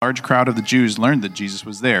large crowd of the Jews learned that Jesus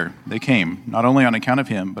was there, they came, not only on account of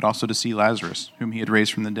him, but also to see Lazarus, whom he had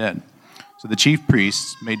raised from the dead. So the chief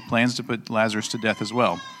priests made plans to put Lazarus to death as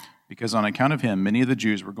well, because on account of him, many of the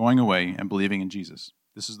Jews were going away and believing in Jesus.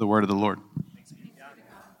 This is the word of the Lord.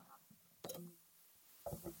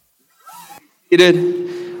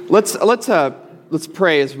 Let's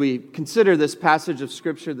pray as we consider this passage of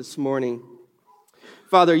Scripture this morning.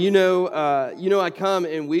 Father, you know I come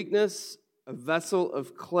in weakness, a vessel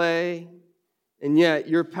of clay, and yet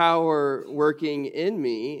your power working in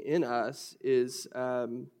me, in us, is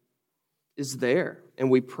there. And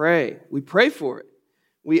we pray for it.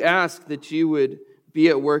 We ask that you would be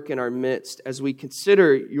at work in our midst as we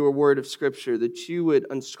consider your word of Scripture, that you would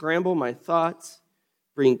unscramble my thoughts,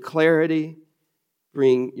 bring clarity,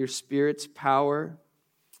 bring your Spirit's power,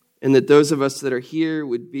 and that those of us that are here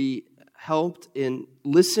would be helped in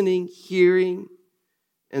listening, hearing,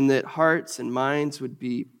 and that hearts and minds would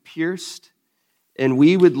be pierced, and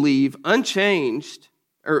we would leave changed,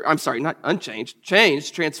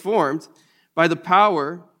 transformed by the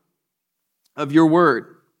power of your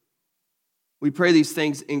word. We pray these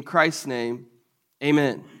things in Christ's name.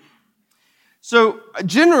 Amen. So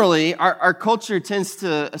generally, our culture tends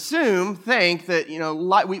to think that,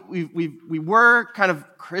 we were kind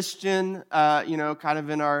of Christian, kind of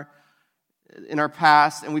in our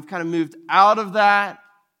past, and we've kind of moved out of that.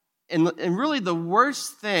 And really the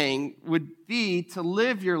worst thing would be to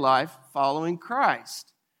live your life following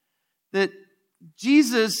Christ. That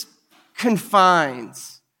Jesus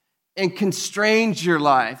confines and constrains your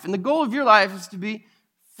life. And the goal of your life is to be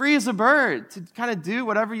free as a bird, to kind of do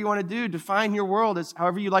whatever you want to do, define your world as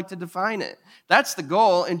however you like to define it. That's the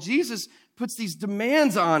goal. And Jesus puts these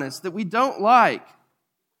demands on us that we don't like.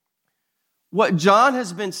 What John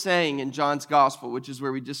has been saying in John's gospel, which is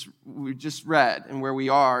where we just read and where we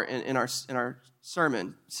are in our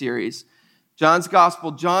sermon series, John's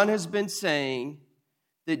gospel, John has been saying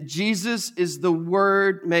that Jesus is the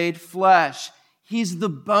Word made flesh. He's the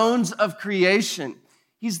bones of creation.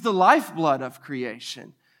 He's the lifeblood of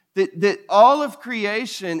creation. That all of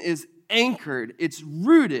creation is anchored, it's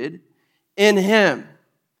rooted in Him.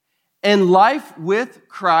 And life with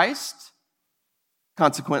Christ,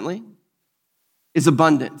 consequently, is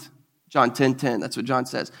abundant. John 10:10, that's what John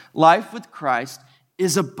says. Life with Christ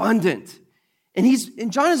is abundant.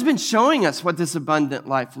 And John has been showing us what this abundant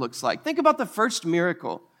life looks like. Think about the first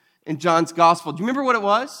miracle in John's gospel. Do you remember what it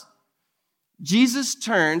was? Jesus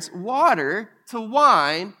turns water to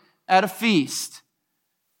wine at a feast.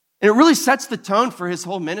 And it really sets the tone for his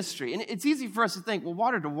whole ministry. And it's easy for us to think, well,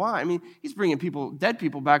 water to wine. I mean, he's bringing dead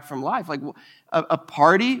people back from life. Like a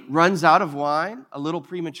party runs out of wine a little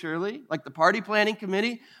prematurely. Like the party planning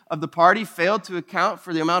committee of the party failed to account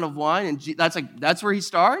for the amount of wine. And that's where he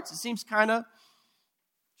starts. It seems kind of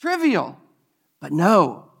trivial. But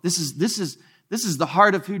no, this is the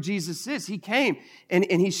heart of who Jesus is. He came and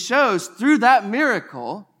he shows through that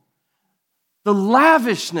miracle the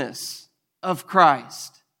lavishness of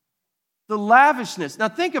Christ. The lavishness. Now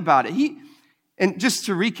think about it. And just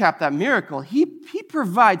to recap that miracle, he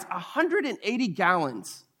provides 180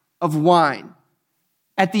 gallons of wine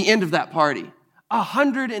at the end of that party.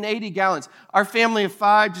 180 gallons. Our family of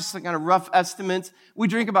 5, just like kind of rough estimates, we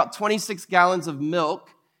drink about 26 gallons of milk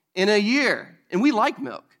in a year. And we like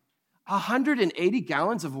milk. 180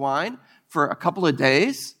 gallons of wine for a couple of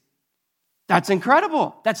days? That's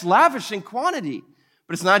incredible. That's lavish in quantity.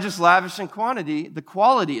 But it's not just lavish in quantity, the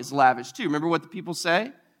quality is lavish too. Remember what the people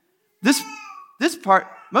say? This part,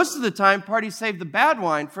 most of the time, parties save the bad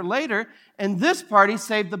wine for later, and this party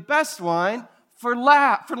saved the best wine for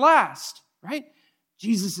last, right?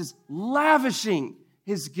 Jesus is lavishing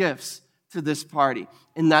his gifts to this party.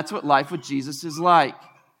 And that's what life with Jesus is like.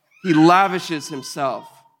 He lavishes himself.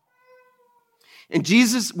 And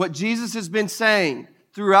what Jesus has been saying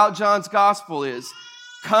throughout John's gospel is,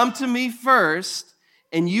 come to me first,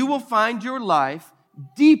 and you will find your life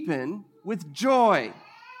deepen with joy.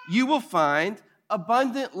 You will find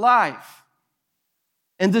abundant life.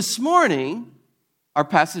 And this morning, our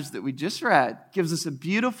passage that we just read gives us a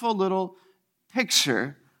beautiful little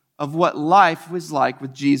picture of what life was like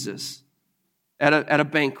with Jesus at a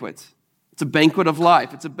banquet. It's a banquet of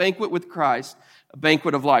life. It's a banquet with Christ, a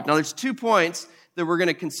banquet of life. Now, there's 2 points that we're going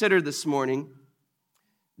to consider this morning.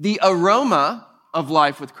 The aroma of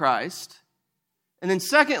life with Christ, and then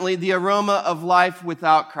secondly, the aroma of life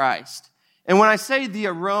without Christ. And when I say the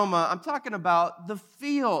aroma, I'm talking about the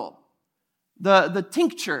feel, the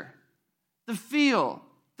tincture, the feel,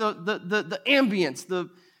 the ambience,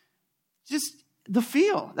 the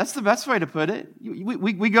feel. That's the best way to put it.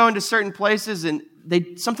 We go into certain places and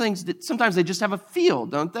sometimes they just have a feel,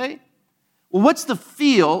 don't they? Well, what's the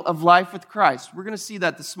feel of life with Christ? We're going to see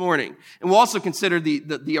that this morning. And we'll also consider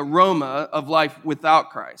the aroma of life without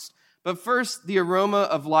Christ. But first, the aroma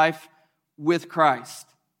of life with Christ.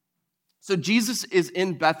 So Jesus is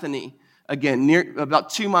in Bethany, again, about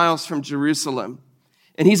 2 miles from Jerusalem.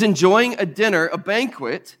 And he's enjoying a dinner, a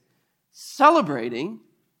banquet, celebrating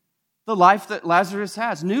the life that Lazarus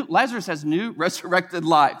has. Lazarus has new resurrected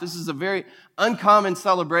life. This is a very uncommon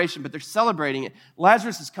celebration, but they're celebrating it.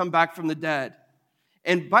 Lazarus has come back from the dead.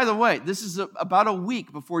 And by the way, this is about a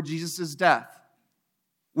week before Jesus' death.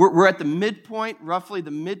 We're at the midpoint, roughly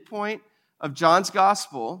the midpoint of John's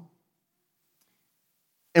gospel.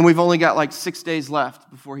 And we've only got like 6 days left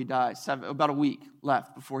before he dies, about a week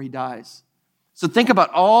left before he dies. So think about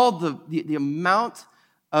all the amount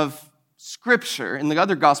of Scripture, and the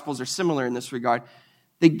other Gospels are similar in this regard.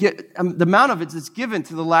 The amount of it is given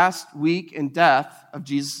to the last week and death of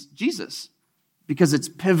Jesus because it's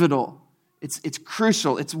pivotal. It's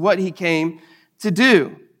crucial. It's what he came to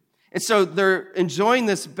do. And so they're enjoying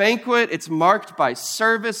this banquet. It's marked by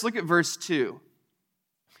service. Look at verse 2.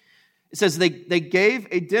 It says they gave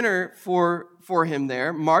a dinner for him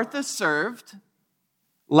there. Martha served.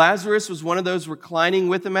 Lazarus was one of those reclining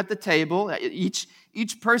with him at the table.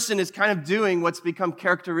 Each person is kind of doing what's become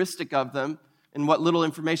characteristic of them and what little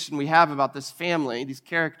information we have about this family, these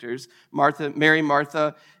characters, Mary,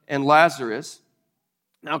 Martha, and Lazarus.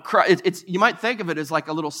 Now, you might think of it as like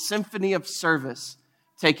a little symphony of service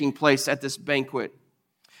taking place at this banquet.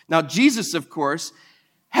 Now, Jesus, of course,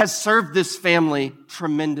 has served this family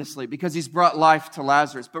tremendously because he's brought life to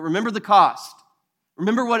Lazarus. But remember the cost.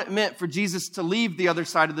 Remember what it meant for Jesus to leave the other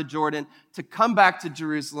side of the Jordan, to come back to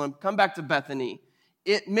Jerusalem, come back to Bethany.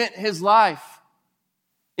 It meant his life.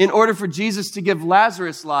 In order for Jesus to give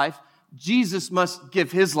Lazarus life, Jesus must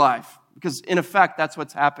give his life, because in effect, that's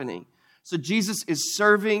what's happening. So Jesus is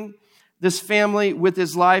serving this family with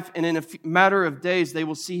his life, and in a matter of days, they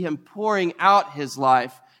will see him pouring out his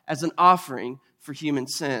life as an offering for human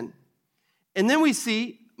sin. And then we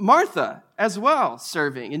see Martha as well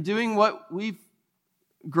serving and doing what we've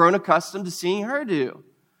grown accustomed to seeing her do.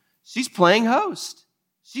 She's playing host.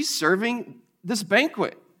 She's serving this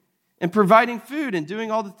banquet and providing food and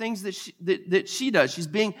doing all the things that she does. She's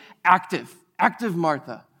being active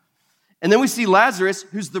Martha. And then we see Lazarus,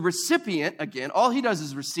 who's the recipient. Again, all he does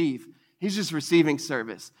is receive. He's just receiving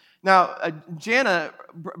service. Now, Jana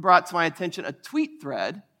brought to my attention a tweet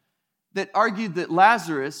thread that argued that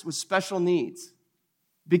Lazarus was special needs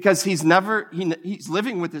because he's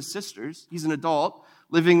living with his sisters. He's an adult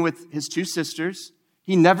living with his 2 sisters.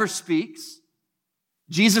 He never speaks.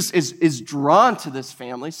 Jesus is drawn to this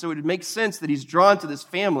family, so it would make sense that he's drawn to this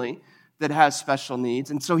family that has special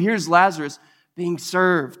needs. And so here's Lazarus being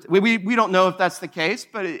served. We don't know if that's the case,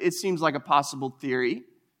 but it seems like a possible theory.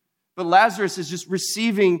 But Lazarus is just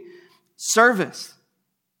receiving service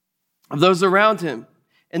of those around him.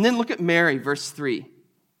 And then look at Mary, verse 3.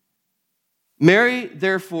 Mary,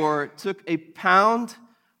 therefore, took a pound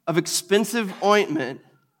of expensive ointment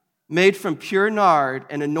made from pure nard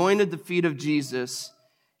and anointed the feet of Jesus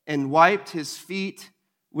and wiped his feet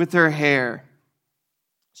with her hair.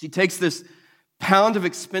 She takes this pound of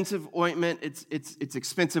expensive ointment. It's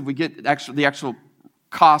expensive. We get the actual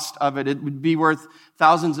cost of it. It would be worth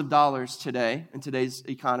thousands of dollars today in today's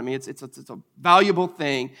economy. It's a valuable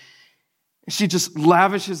thing. She just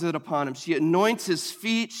lavishes it upon him. She anoints his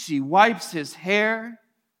feet. She wipes his hair,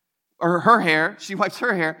 or her hair. She wipes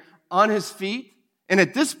her hair on his feet. And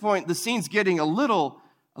at this point, the scene's getting a little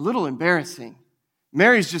embarrassing.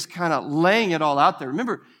 Mary's just kind of laying it all out there.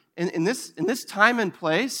 Remember, in this time and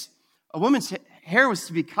place, a woman's hair was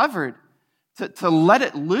to be covered. To let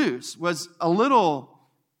it loose was a little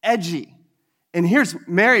edgy. And here's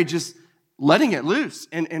Mary just letting it loose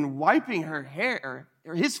and wiping her hair,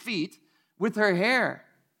 or his feet, with her hair.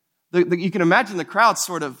 You can imagine the crowd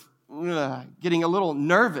sort of getting a little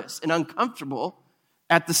nervous and uncomfortable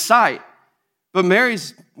at the sight. But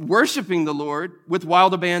Mary's worshiping the Lord with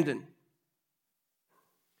wild abandon.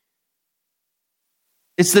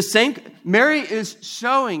 It's the same. Mary is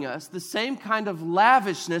showing us the same kind of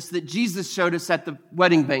lavishness that Jesus showed us at the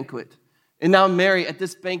wedding banquet. And now Mary, at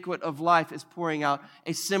this banquet of life, is pouring out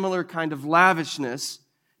a similar kind of lavishness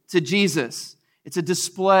to Jesus. It's a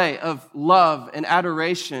display of love and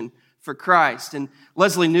adoration for Christ. And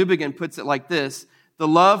Leslie Newbegin puts it like this: the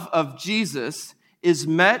love of Jesus is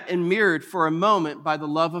met and mirrored for a moment by the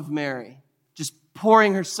love of Mary, just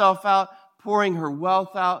pouring herself out, pouring her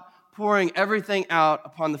wealth out, pouring everything out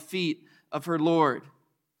upon the feet of her Lord.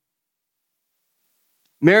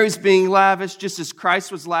 Mary's being lavish just as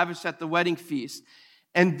Christ was lavished at the wedding feast.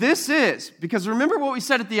 And this is, because remember what we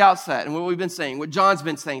said at the outset and what we've been saying, what John's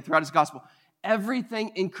been saying throughout his gospel.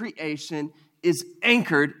 Everything in creation is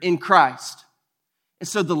anchored in Christ. And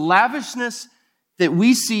so the lavishness that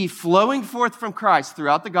we see flowing forth from Christ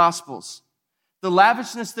throughout the Gospels, the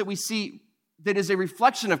lavishness that we see that is a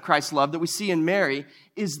reflection of Christ's love that we see in Mary,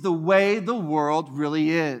 is the way the world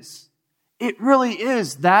really is. It really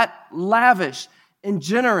is that lavish and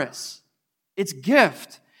generous. It's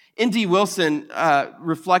gift. N.D. Wilson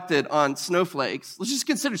reflected on snowflakes. Let's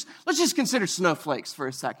just consider snowflakes for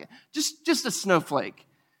a second. Just a snowflake.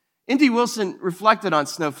 N.D. Wilson reflected on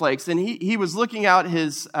snowflakes, and he was looking out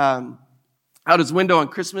his window on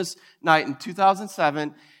Christmas night in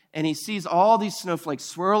 2007, and he sees all these snowflakes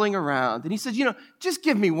swirling around. And he said, just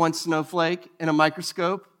give me one snowflake in a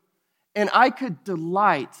microscope, and I could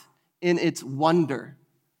delight in its wonder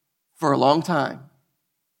for a long time.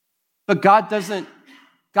 But God's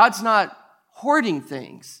not hoarding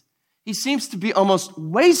things. He seems to be almost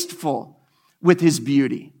wasteful with his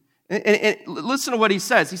beauty. And listen to what he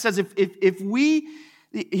says. He says,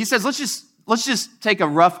 let's just take a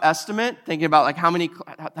rough estimate, thinking about like how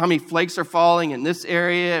many flakes are falling in this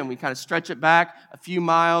area, and we kind of stretch it back a few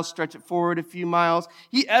miles, stretch it forward a few miles.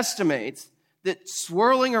 He estimates that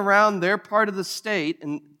swirling around their part of the state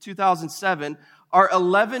in 2007 are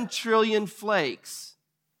 11 trillion flakes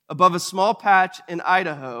above a small patch in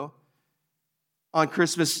Idaho on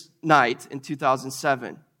Christmas night in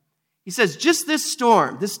 2007. He says, just this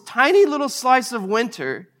storm, this tiny little slice of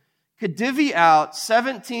winter, could divvy out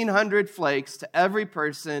 1,700 flakes to every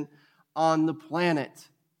person on the planet.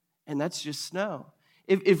 And that's just snow.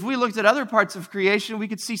 If we looked at other parts of creation, we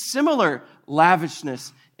could see similar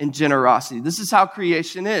lavishness and generosity. This is how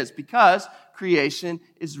creation is, because creation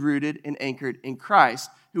is rooted and anchored in Christ,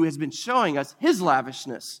 who has been showing us his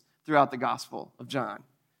lavishness throughout the Gospel of John.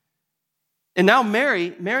 And now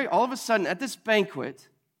Mary, all of a sudden at this banquet,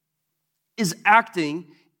 is acting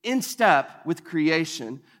in step with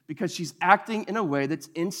creation because she's acting in a way that's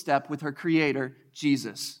in step with her Creator,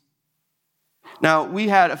 Jesus. Now, we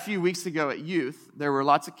had a few weeks ago at youth, there were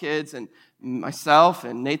lots of kids, and myself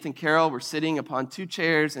and Nathan Carroll were sitting upon 2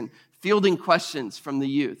 chairs and fielding questions from the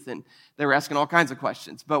youth, and they were asking all kinds of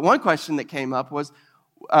questions. But one question that came up was,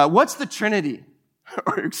 what's the Trinity?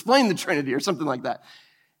 Or explain the Trinity, or something like that.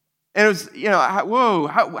 And it was,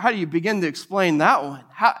 how do you begin to explain that one?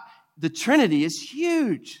 The Trinity is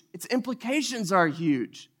huge. Its implications are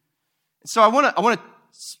huge. So I want to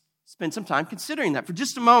spend some time considering that for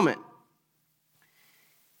just a moment.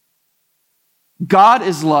 God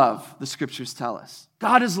is love, the scriptures tell us.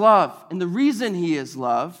 God is love. And the reason he is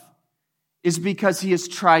love is because he is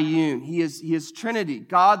triune. He is Trinity.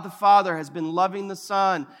 God the Father has been loving the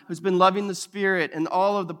Son, who's been loving the Spirit, and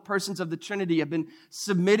all of the persons of the Trinity have been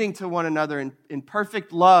submitting to one another in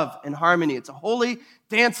perfect love and harmony. It's a holy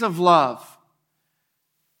dance of love.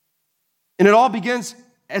 And it all begins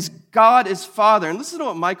as God is Father. And listen to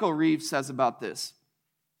what Michael Reeves says about this.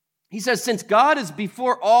 He says, since God is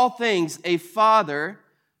before all things a Father,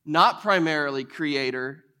 not primarily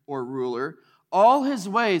creator or ruler, all his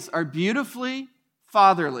ways are beautifully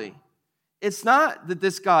fatherly. It's not that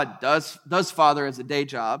this God does father as a day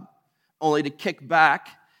job, only to kick back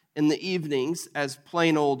in the evenings as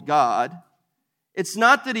plain old God. It's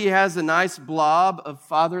not that he has a nice blob of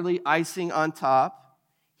fatherly icing on top.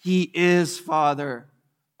 He is Father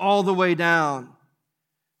all the way down.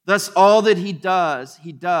 Thus, all that he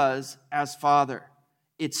does as Father.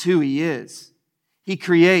 It's who he is. He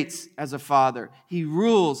creates as a father. He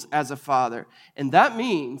rules as a father. And that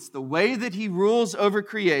means the way that he rules over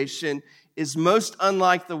creation is most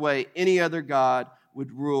unlike the way any other God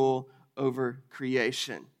would rule over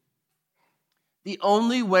creation. The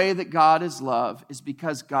only way that God is love is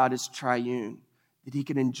because God is triune, that he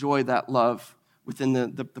can enjoy that love within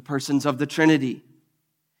the persons of the Trinity.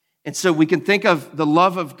 And so we can think of the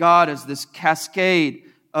love of God as this cascade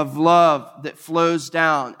of love that flows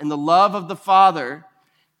down. And the love of the Father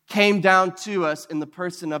came down to us in the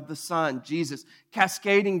person of the Son, Jesus,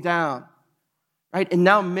 cascading down. Right? And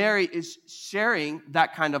now Mary is sharing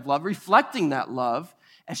that kind of love, reflecting that love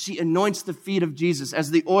as she anoints the feet of Jesus,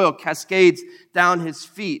 as the oil cascades down his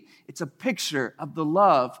feet. It's a picture of the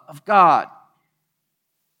love of God.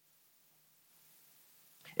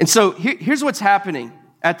 And so here's what's happening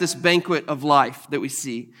at this banquet of life that we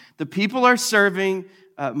see. The people are serving.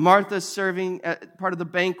 Martha's serving at part of the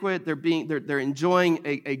banquet. They're enjoying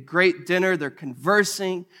a great dinner. They're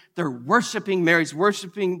conversing. They're worshiping. Mary's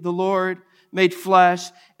worshiping the Lord made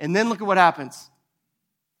flesh. And then look at what happens.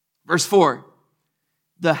 Verse 4.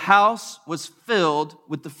 the house was filled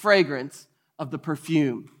with the fragrance of the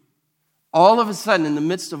perfume. All of a sudden, in the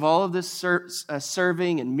midst of all of this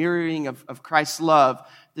serving and mirroring of Christ's love,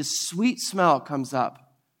 this sweet smell comes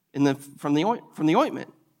up from the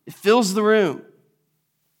ointment. It fills the room.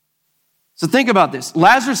 So think about this.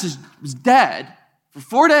 Lazarus was dead for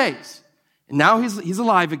 4 days, and now he's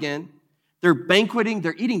alive again. They're banqueting.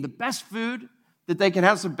 They're eating the best food that they can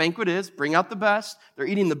have. So banquet is, bring out the best. They're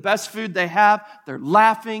eating the best food they have. They're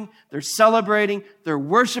laughing. They're celebrating. They're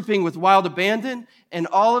worshiping with wild abandon. And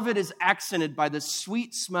all of it is accented by the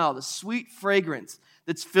sweet smell, the sweet fragrance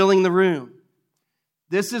that's filling the room.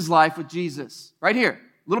 This is life with Jesus. Right here.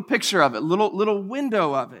 Little picture of it. Little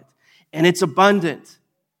window of it. And it's abundant.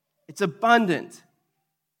 It's abundant.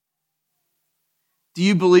 Do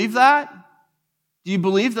you believe that? Do you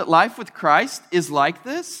believe that life with Christ is like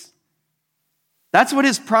this? That's what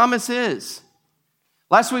his promise is.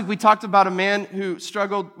 Last week we talked about a man who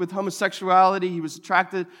struggled with homosexuality. He was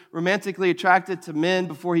romantically attracted to men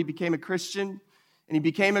before he became a Christian. And he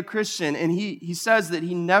became a Christian, and he says that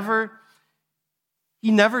he never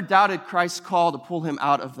doubted Christ's call to pull him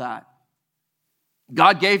out of that.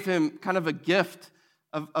 God gave him kind of a gift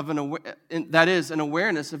that is an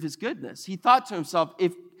awareness of his goodness. He thought to himself,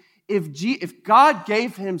 if God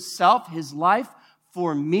gave himself, his life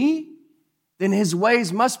for me, then his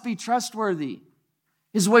ways must be trustworthy.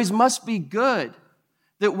 His ways must be good.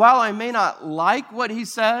 That while I may not like what he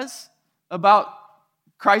says about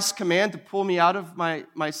Christ's command to pull me out of my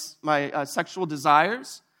sexual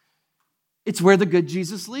desires, it's where the good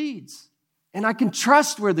Jesus leads. And I can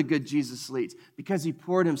trust where the good Jesus leads because he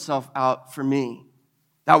poured himself out for me.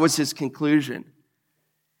 That was his conclusion.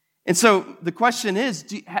 And so the question is,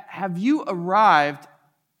 have you arrived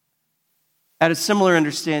at a similar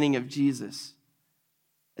understanding of Jesus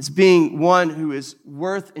as being one who is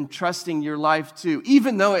worth entrusting your life to,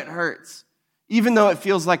 even though it hurts, even though it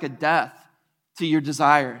feels like a death to your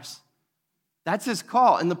desires? That's his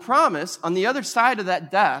call. And the promise on the other side of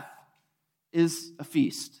that death is a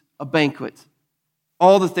feast, a banquet,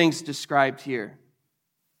 all the things described here.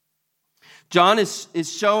 John is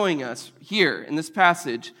showing us here in this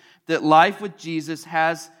passage that life with Jesus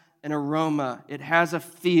has an aroma, it has a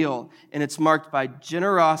feel, and it's marked by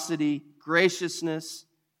generosity, graciousness,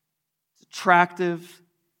 it's attractive.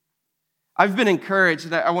 I've been encouraged,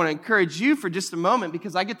 and I want to encourage you for just a moment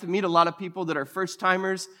because I get to meet a lot of people that are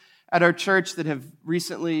first-timers at our church that have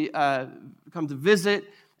recently come to visit,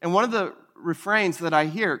 and one of the refrains that I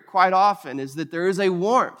hear quite often is that there is a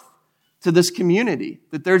warmth to this community,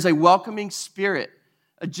 that there's a welcoming spirit,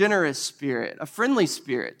 a generous spirit, a friendly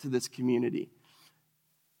spirit to this community.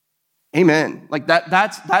 Amen. Like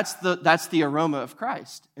that's the aroma of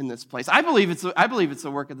Christ in this place. I believe it's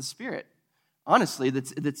the work of the Spirit. Honestly,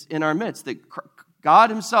 that's in our midst, that God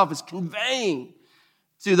himself is conveying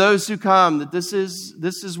to those who come that this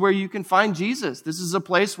is where you can find Jesus. This is a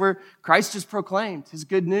place where Christ has proclaimed his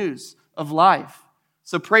good news of life.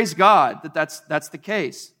 So praise God that that's the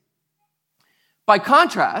case. By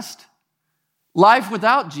contrast, life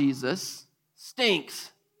without Jesus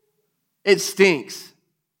stinks. It stinks.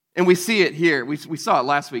 And we see it here. We saw it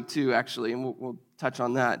last week too, actually, and we'll touch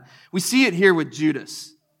on that. We see it here with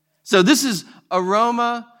Judas. So this is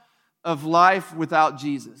aroma of life without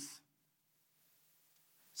Jesus.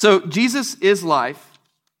 So Jesus is life.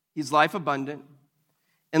 He's life abundant.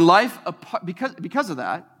 And life, because of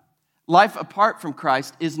that, life apart from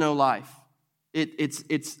Christ is no life.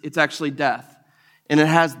 It's actually death. And it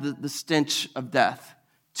has the stench of death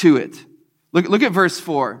to it. Look at verse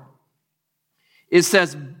 4. It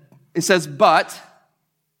says, but,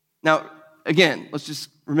 now, again, let's just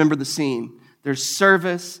remember the scene. There's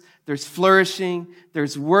service, there's flourishing,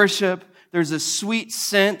 there's worship, there's a sweet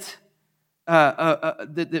scent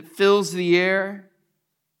that fills the air.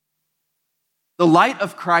 The light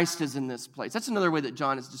of Christ is in this place. That's another way that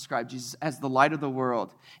John has described Jesus, as the light of the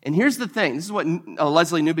world. And here's the thing. This is what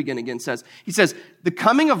Leslie Newbegin again says. He says, the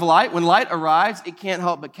coming of light, when light arrives, it can't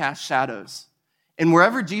help but cast shadows. And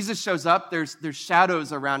wherever Jesus shows up, there's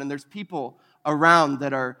shadows around, and there's people around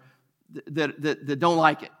that don't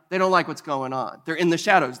like it. They don't like what's going on. They're in the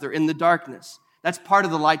shadows. They're in the darkness. That's part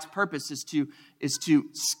of the light's purpose, is to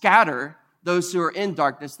scatter those who are in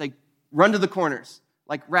darkness. They run to the corners,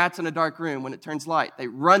 like rats in a dark room when it turns light. They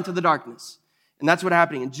run to the darkness. And that's what's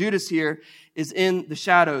happening. And Judas here is in the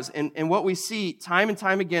shadows. And what we see time and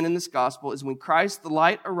time again in this gospel is when Christ, the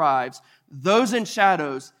light, arrives, those in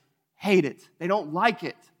shadows hate it. They don't like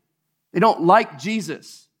it. They don't like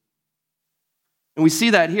Jesus. And we see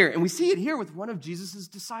that here. And we see it here with one of Jesus'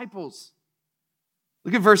 disciples.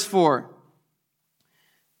 Look at verse 4.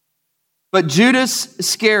 But Judas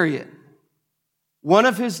Iscariot, one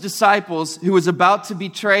of his disciples who was about to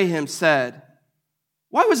betray him, said,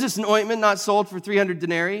 "Why was this ointment not sold for 300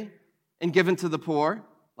 denarii and given to the poor?"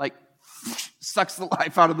 Like, sucks the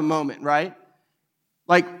life out of the moment, right?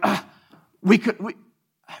 Like,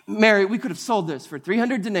 Mary, we could have sold this for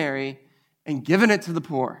 300 denarii and given it to the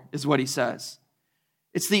poor, is what he says.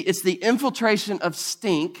 It's the infiltration of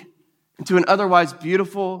stink into an otherwise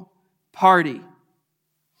beautiful party.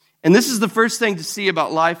 And this is the first thing to see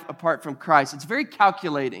about life apart from Christ. It's very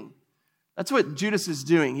calculating. That's what Judas is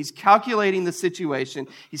doing. He's calculating the situation.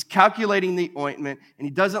 He's calculating the ointment, and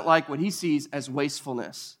he doesn't like what he sees as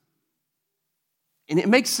wastefulness. And it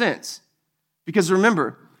makes sense. Because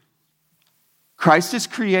remember, Christ is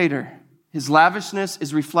creator. His lavishness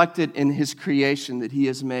is reflected in his creation that he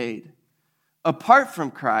has made. Apart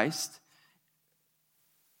from Christ,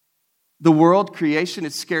 the world, creation,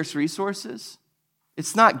 is scarce resources.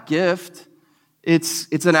 It's not gift.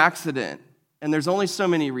 It's an accident. And there's only so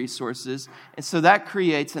many resources. And so that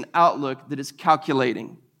creates an outlook that is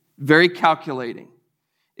calculating, very calculating.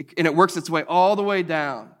 And it works its way all the way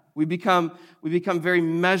down. We become very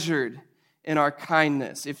measured in our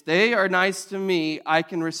kindness. If they are nice to me, I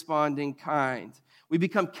can respond in kind. We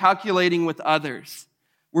become calculating with others.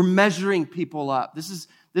 We're measuring people up. This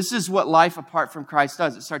is what life apart from Christ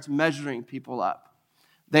does. It starts measuring people up.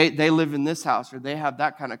 They live in this house, or they have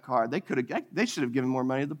that kind of car. They should have given more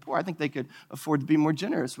money to the poor. I think they could afford to be more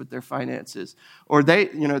generous with their finances. Or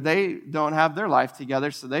they don't have their life together,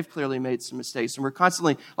 so they've clearly made some mistakes. And we're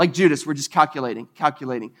constantly, like Judas, we're just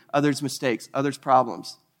calculating others' mistakes, others'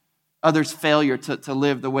 problems, others' failure to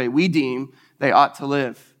live the way we deem they ought to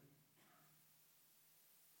live.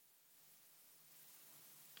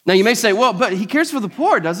 Now you may say, well, but he cares for the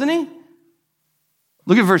poor, doesn't he?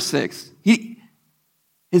 Look at verse 6.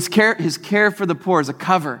 His care for the poor is a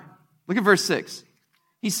cover. Look at verse 6.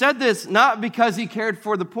 He said this not because he cared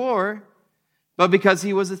for the poor, but because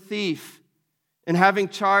he was a thief. And having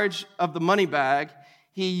charge of the money bag,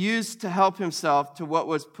 he used to help himself to what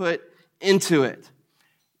was put into it.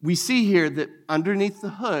 We see here that underneath the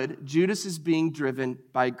hood, Judas is being driven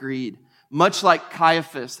by greed. Much like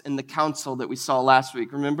Caiaphas in the council that we saw last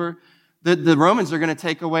week. Remember? The Romans are going to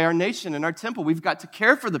take away our nation and our temple. We've got to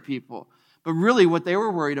care for the people. But really what they were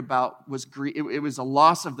worried about was greed. It was a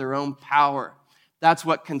loss of their own power. That's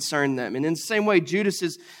what concerned them. And in the same way, Judas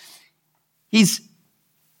he's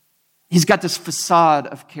got this facade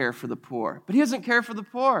of care for the poor. But he doesn't care for the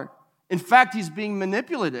poor. In fact, he's being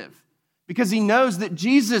manipulative because he knows that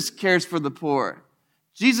Jesus cares for the poor.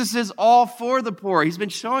 Jesus is all for the poor. He's been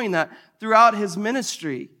showing that throughout his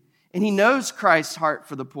ministry. And he knows Christ's heart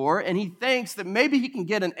for the poor, and he thinks that maybe he can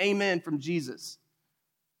get an amen from Jesus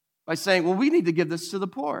by saying, well, we need to give this to the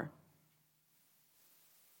poor.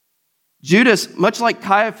 Judas, much like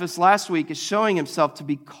Caiaphas last week, is showing himself to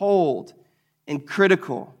be cold and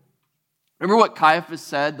critical. Remember what Caiaphas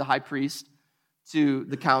said, the high priest, to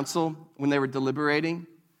the council when they were deliberating?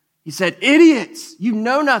 He said, idiots, you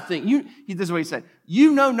know nothing. This is what he said,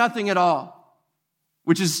 you know nothing at all.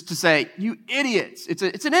 Which is to say, you idiots.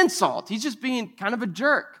 It's an insult. He's just being kind of a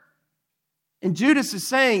jerk. And Judas is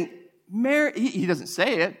saying, Mary, he doesn't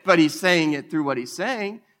say it, but he's saying it through what he's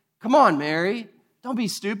saying. Come on, Mary. Don't be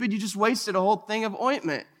stupid. You just wasted a whole thing of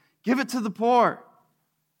ointment. Give it to the poor.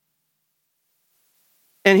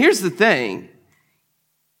 And here's the thing.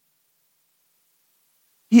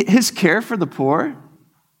 His care for the poor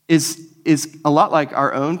is a lot like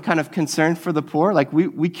our own kind of concern for the poor. Like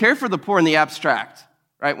we care for the poor in the abstract,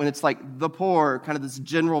 right? When it's like the poor, kind of this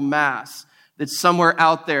general mass that's somewhere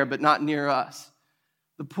out there but not near us.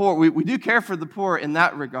 The poor, we do care for the poor in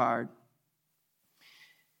that regard.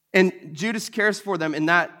 And Judas cares for them in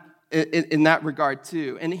that regard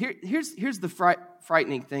too. And here's the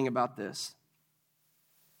frightening thing about this.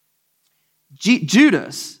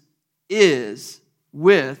 Judas is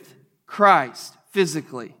with Christ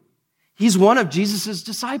physically. He's one of Jesus'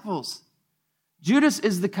 disciples. Judas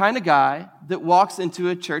is the kind of guy that walks into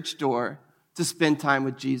a church door to spend time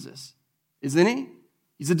with Jesus. Isn't he?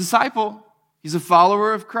 He's a disciple. He's a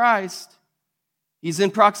follower of Christ. He's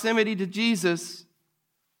in proximity to Jesus.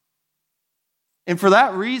 And for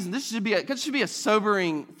that reason, this should be a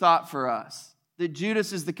sobering thought for us, that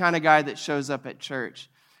Judas is the kind of guy that shows up at church.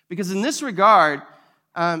 Because in this regard,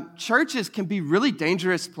 churches can be really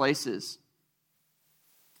dangerous places.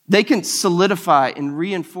 They can solidify and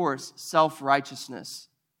reinforce self-righteousness.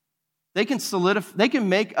 They can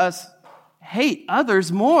make us hate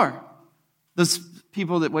others more. Those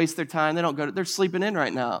people that waste their time, they're sleeping in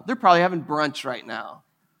right now. They're probably having brunch right now,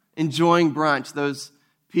 enjoying brunch, those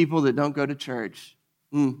people that don't go to church.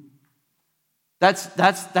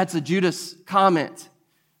 That's a Judas comment,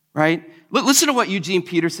 right? Listen to what Eugene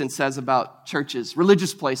Peterson says about churches,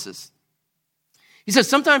 religious places. He says,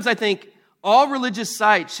 sometimes I think all religious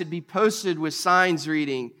sites should be posted with signs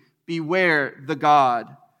reading, "Beware the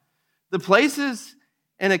God." The places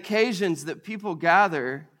and occasions that people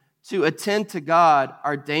gather to attend to God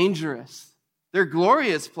are dangerous. They're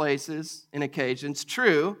glorious places and occasions,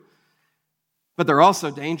 true, but they're also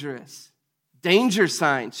dangerous. Danger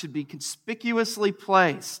signs should be conspicuously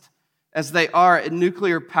placed as they are at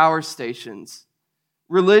nuclear power stations.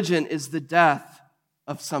 Religion is the death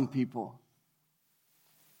of some people.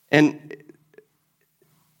 And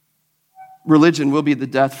religion will be the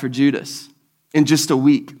death for Judas in just a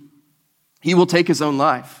week. He will take his own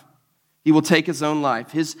life. He will take his own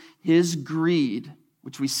life. His greed,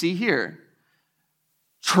 which we see here,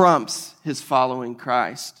 trumps his following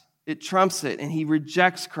Christ. It trumps it, and he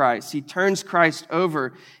rejects Christ. He turns Christ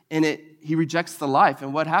over, and he rejects the life.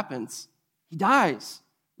 And what happens? He dies.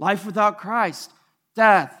 Life without Christ.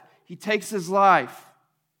 Death. He takes his life.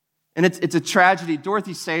 And it's a tragedy.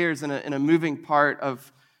 Dorothy Sayers, in a moving part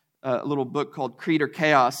of a little book called Creed or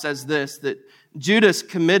Chaos, says this, that Judas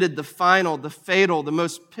committed the final, the fatal, the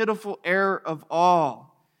most pitiful error of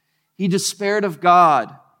all. He despaired of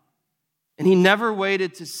God, and he never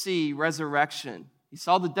waited to see resurrection. He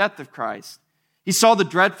saw the death of Christ. He saw the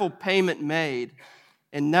dreadful payment made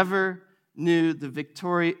and never knew the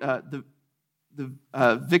victory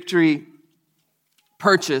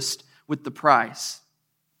purchased with the price.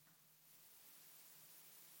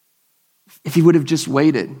 If he would have just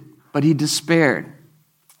waited, but he despaired.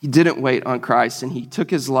 He didn't wait on Christ, and he took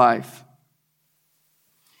his life.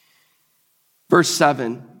 Verse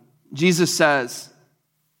 7, Jesus says,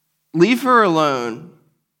 "Leave her alone,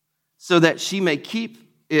 so that she may keep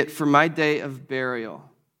it for my day of burial,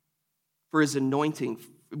 for his anointing,"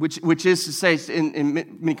 which is to say, in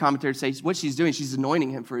many commentators say, what she's doing, she's anointing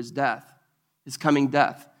him for his death, his coming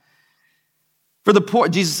death. For the poor,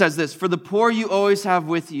 Jesus says this, "For the poor you always have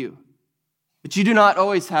with you, but you do not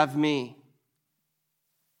always have me."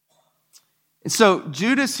 And so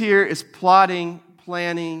Judas here is plotting,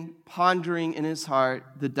 planning, pondering in his heart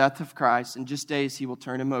the death of Christ. In just days he will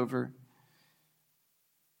turn him over.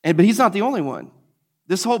 But he's not the only one.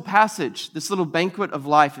 This whole passage, this little banquet of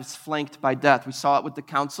life, is flanked by death. We saw it with the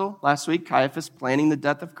council last week, Caiaphas planning the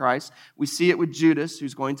death of Christ. We see it with Judas,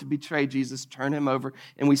 who's going to betray Jesus, turn him over,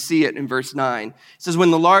 and we see it in verse 9. It says,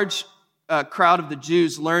 "When the large crowd of the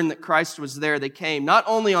Jews learned that Christ was there, they came, not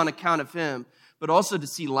only on account of him, but also to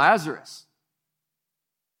see Lazarus,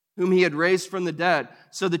 whom he had raised from the dead.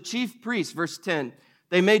 So the chief priests," verse 10,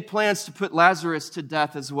 "they made plans to put Lazarus to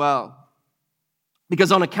death as well,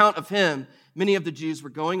 because on account of him, many of the Jews were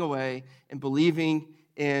going away and believing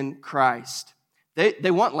in Christ."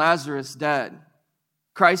 They want Lazarus dead.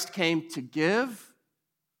 Christ came to give,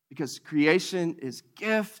 because creation is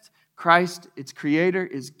gift. Christ, its creator,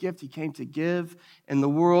 is gift. He came to give. And the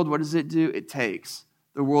world, what does it do? It takes.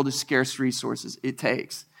 The world is scarce resources. It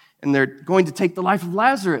takes. And they're going to take the life of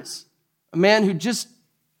Lazarus, a man who just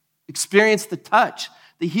experienced the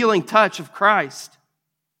healing touch of Christ.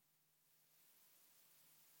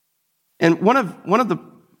 And one of the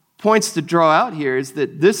points to draw out here is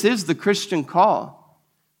that this is the Christian call.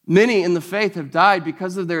 Many in the faith have died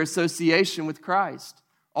because of their association with Christ.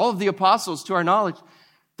 All of the apostles, to our knowledge,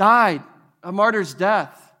 died a martyr's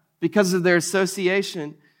death because of their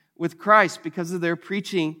association with Christ, because of their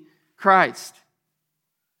preaching Christ.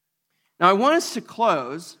 Now, I want us to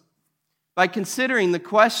close by considering the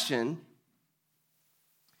question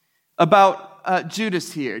about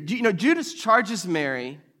Judas here. Judas charges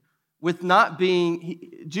Mary with not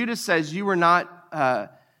being, Judas says, you're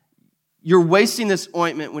wasting this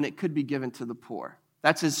ointment when it could be given to the poor.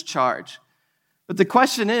 That's his charge. But the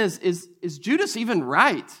question is Judas even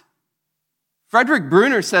right? Frederick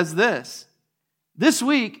Bruner says this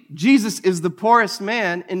week, Jesus is the poorest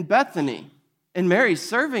man in Bethany, and Mary's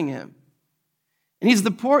serving him. And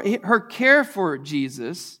her care for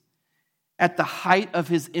Jesus at the height of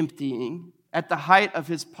his emptying, at the height of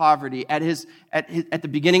his poverty, at the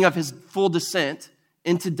beginning of his full descent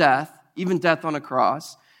into death, even death on a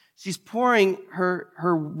cross, she's pouring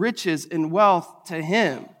her riches and wealth to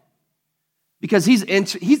him because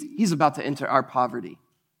he's about to enter our poverty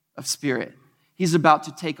of spirit. He's about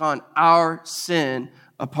to take on our sin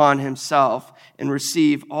upon himself and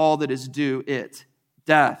receive all that is due it,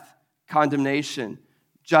 death, condemnation,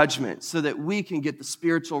 judgment, so that we can get the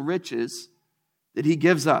spiritual riches that he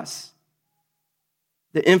gives us.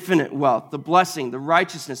 The infinite wealth, the blessing, the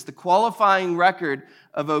righteousness, the qualifying record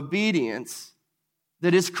of obedience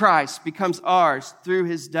that is Christ becomes ours through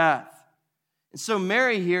his death. And so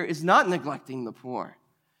Mary here is not neglecting the poor.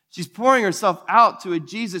 She's pouring herself out to a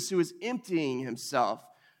Jesus who is emptying himself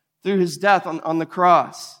through his death on the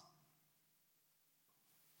cross.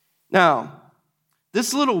 Now,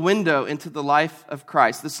 this little window into the life of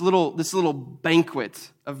Christ, this little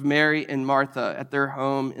banquet of Mary and Martha at their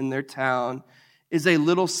home in their town, is a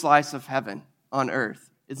little slice of heaven on earth,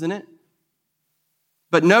 isn't it?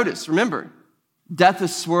 But notice, remember, death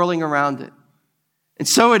is swirling around it. And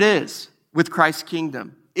so it is with Christ's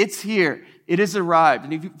kingdom. It's here. It has arrived.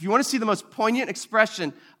 And if you want to see the most poignant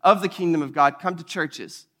expression of the kingdom of God, come to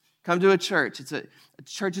churches. Come to a church. A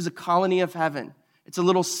church is a colony of heaven. It's a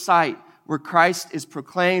little site where Christ is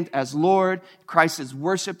proclaimed as Lord. Christ is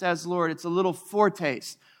worshiped as Lord. It's a little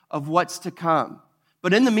foretaste of what's to come.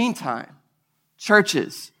 But in the meantime,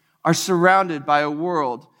 churches are surrounded by a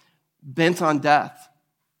world bent on death,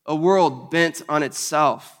 a world bent on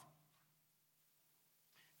itself.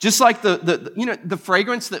 Just like the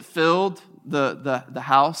fragrance that filled the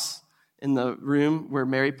house in the room where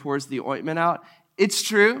Mary pours the ointment out. It's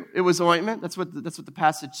true, it was ointment. That's what the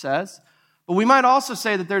passage says. But we might also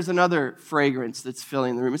say that there's another fragrance that's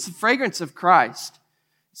filling the room. It's the fragrance of Christ.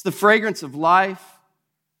 It's the fragrance of life,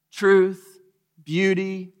 truth,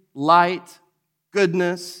 beauty, light,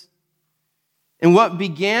 goodness. And what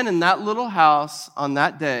began in that little house on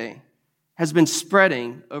that day has been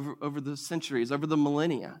spreading over the centuries, over the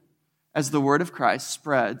millennia, as the word of Christ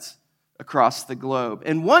spreads across the globe.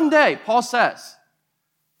 And one day, Paul says,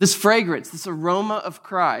 this fragrance, this aroma of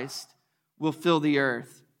Christ will fill the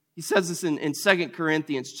earth. He says this in 2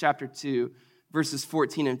 Corinthians chapter 2, verses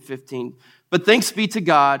 14 and 15. But thanks be to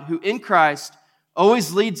God, who in Christ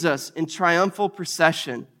always leads us in triumphal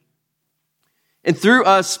procession, and through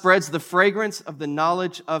us spreads the fragrance of the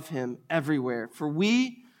knowledge of him everywhere. For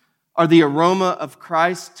we are the aroma of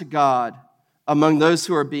Christ to God among those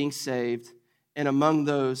who are being saved and among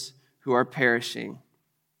those who are perishing.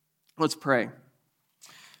 Let's pray.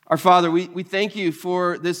 Our Father, we thank you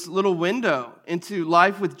for this little window into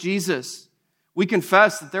life with Jesus. We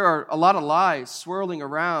confess that there are a lot of lies swirling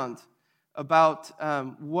around about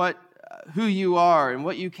who you are and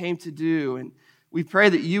what you came to do. And we pray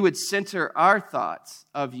that you would center our thoughts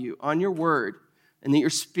of you on your word, and that your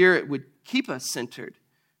Spirit would keep us centered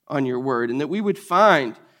on your word, and that we would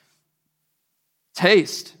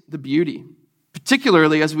taste the beauty,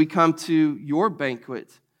 particularly as we come to your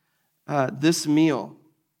banquet, this meal,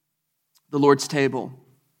 the Lord's table.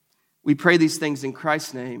 We pray these things in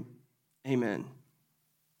Christ's name. Amen.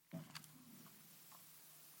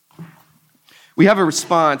 We have a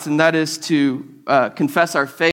response, and that is to confess our faith.